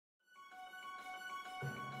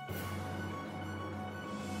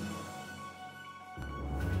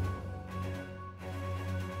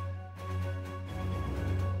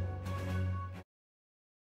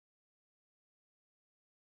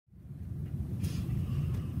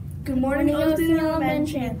Good morning, Oakland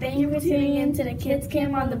Elementary, and thank you for tuning in to the Kids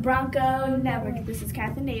Camp on the Bronco Network. This is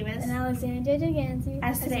Katherine Davis and Alexandra Giganti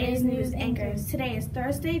as today's news anchors. Today is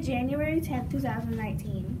Thursday, January 10th,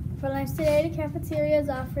 2019. For lunch today, the cafeteria is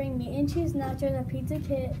offering meat and cheese nachos, a pizza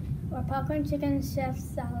kit, or popcorn chicken chef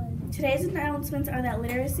salad. Today's announcements are that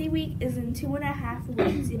Literacy Week is in 2.5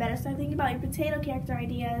 weeks. You better start thinking about your potato character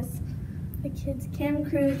ideas. The Kids Camp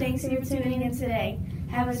crew, thanks for tuning in today.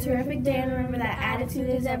 Have a terrific day and remember that attitude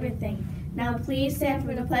is everything. Now please stand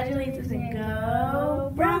for the Pledge of Allegiance and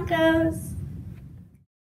go Broncos!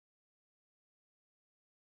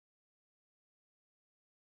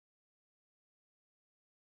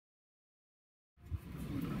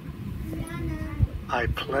 I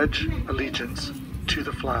pledge allegiance to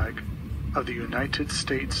the flag of the United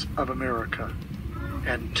States of America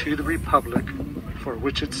and to the republic for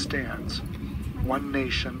which it stands, one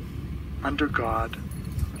nation, under God,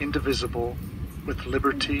 indivisible, with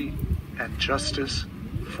liberty and justice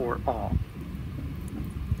for all.